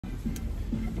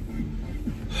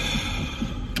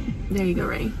There you go,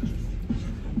 Ray.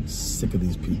 Sick of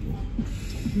these people.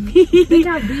 Look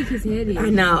how big his head is. I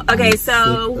know. Okay,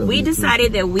 so we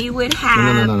decided that we would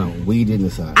have. No. We didn't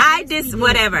decide.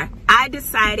 Whatever. I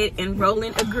decided, and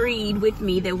Roland agreed with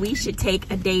me that we should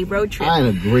take a day road trip. I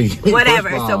agree. Whatever.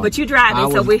 So, but you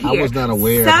driving, so we're here. I was not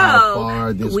aware of how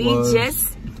far this was. We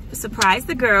just surprised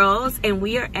the girls, and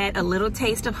we are at a little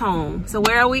taste of home. So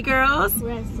where are we, girls?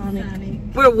 We're at Sonic.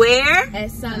 We're where?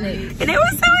 At Sonic. And they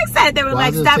were so excited. They were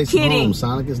like, stop kidding.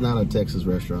 Sonic is not a Texas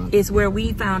restaurant. It's where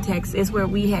we found Texas. It's where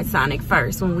we had Sonic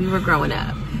first when we were growing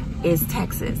up. Is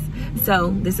Texas.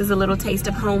 So this is a little taste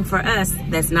of home for us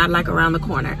that's not like around the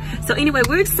corner. So anyway,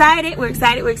 we're excited. We're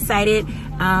excited.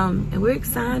 And we're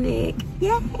Sonic.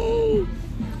 Yay.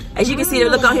 As you can see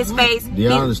the look on his face. Do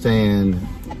y'all understand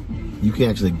you can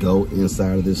actually go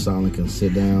inside of this Sonic and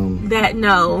sit down?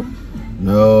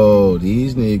 No,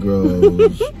 these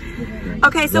Negroes.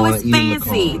 Okay, so it's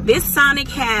fancy. This Sonic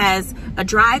has a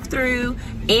drive-through,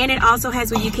 and it also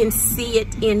has where you can see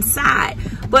it inside.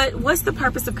 But what's the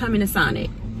purpose of coming to Sonic?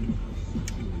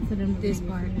 For them, this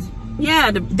part.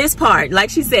 Yeah, this part. Like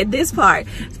she said, this part.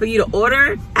 It's for you to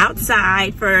order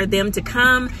outside, for them to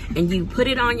come, and you put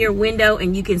it on your window,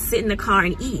 and you can sit in the car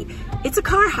and eat. It's a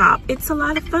car hop. It's a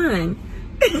lot of fun.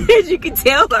 As you can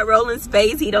tell by Roland's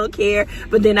face, he don't care.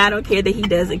 But then I don't care that he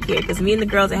doesn't care, because me and the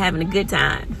girls are having a good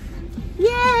time.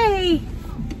 Yay!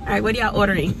 All right, what are y'all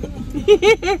ordering?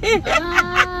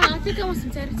 I think I want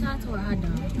some tater tots or a hot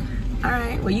dog. All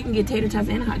right, well, you can get tater tots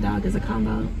and a hot dog as a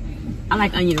combo. I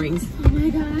like onion rings. Oh my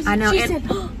gosh. I know. She said,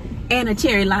 and a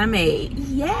cherry limeade.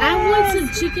 Yeah. I want some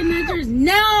chicken nuggets.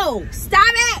 No! Stop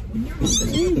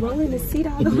it! Rolling the seat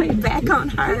all the way back on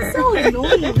her. That's so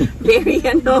annoying. Very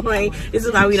annoying. This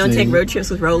is why we don't take road trips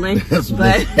with Roland. That's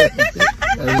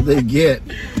what they get.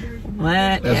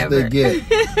 Whatever. That's what they get.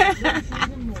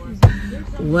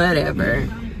 Whatever.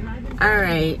 All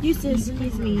right. You said,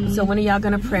 excuse me. So when are y'all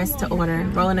gonna press to order?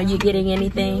 Roland, are you getting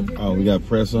anything? Oh, we gotta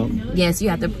press something? Yes, you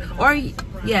have to. Or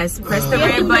yes, press the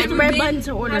red button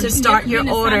to order. To start your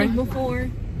order. Before.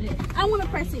 I want to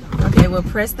press it. Okay, well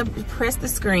press the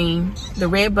screen, the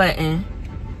red button.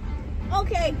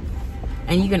 Okay.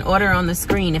 And you can order on the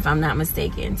screen if I'm not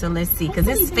mistaken. So let's see, because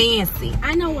it's fancy.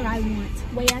 I know what I want.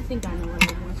 Wait, I think I know what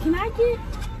I want. Can I get?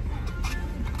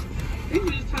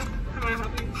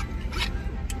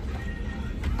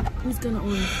 Who's gonna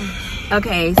order first?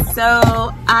 Okay,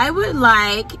 so I would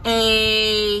like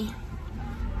a.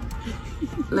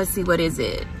 Let's see, what is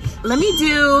it? Let me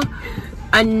do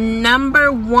a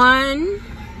number 1.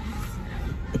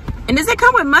 And does it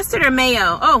come with mustard or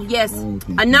mayo? Oh yes,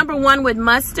 a number 1 with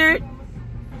mustard.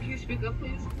 Can you speak up,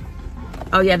 please?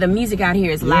 Oh yeah, the music out here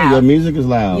is loud. Yeah, the music is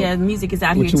loud. Yeah, the music is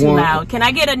out here too loud. Can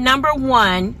I get a number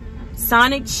 1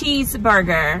 Sonic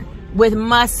cheeseburger with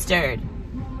mustard?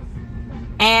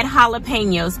 Add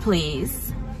jalapenos,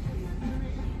 please.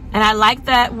 And I like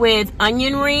that with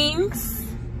onion rings.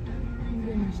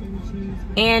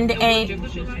 And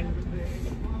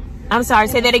I'm sorry,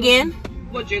 say that again.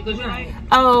 What drink would you like?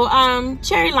 Oh,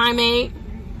 cherry limeade.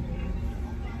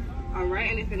 All right,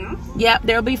 anything else? Yep,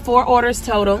 there'll be 4 orders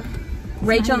total.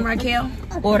 Rachel and Raquel,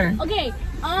 order. Okay,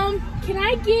 can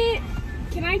I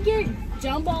get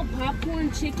jumbo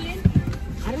popcorn chicken?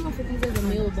 I don't know if it comes as a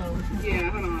meal though. Yeah,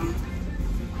 hold on.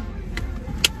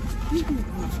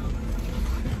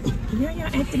 Yeah,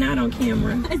 y'all acting out on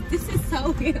camera. This is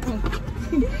so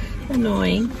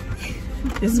Annoying.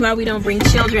 This is why we don't bring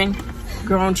children,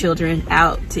 grown children,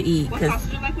 out to eat. What sauce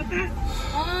would you like with that?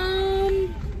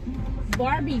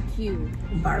 Barbecue.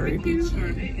 Barbecue. All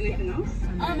right, anything else?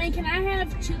 And can I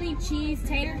have chili cheese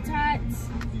tater tots?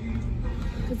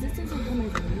 Because this doesn't come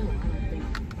as a meal, I don't think.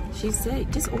 She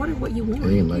said, just order what you want.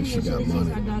 It ain't like she got money.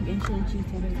 Hot dog and chili cheese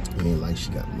tater tots. It ain't like she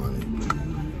got money.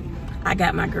 I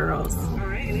got my girls. All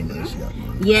right, anything else?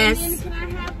 Yes. And then can I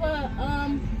have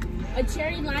a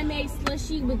cherry limeade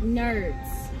slushy with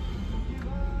nerds?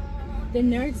 The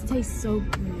nerds taste so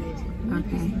good.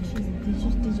 Okay. Did you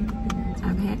put the nerds?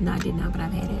 I've had, no, I did not, but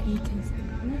I've had it.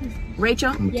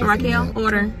 Rachel, Raquel,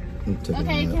 order.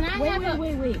 Okay, can I have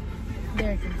wait.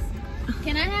 There it is.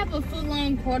 Can I have a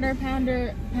foot-long pound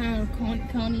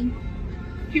coney?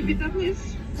 Can you repeat that,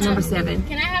 please? Number 7.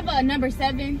 Can I have a number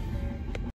 7?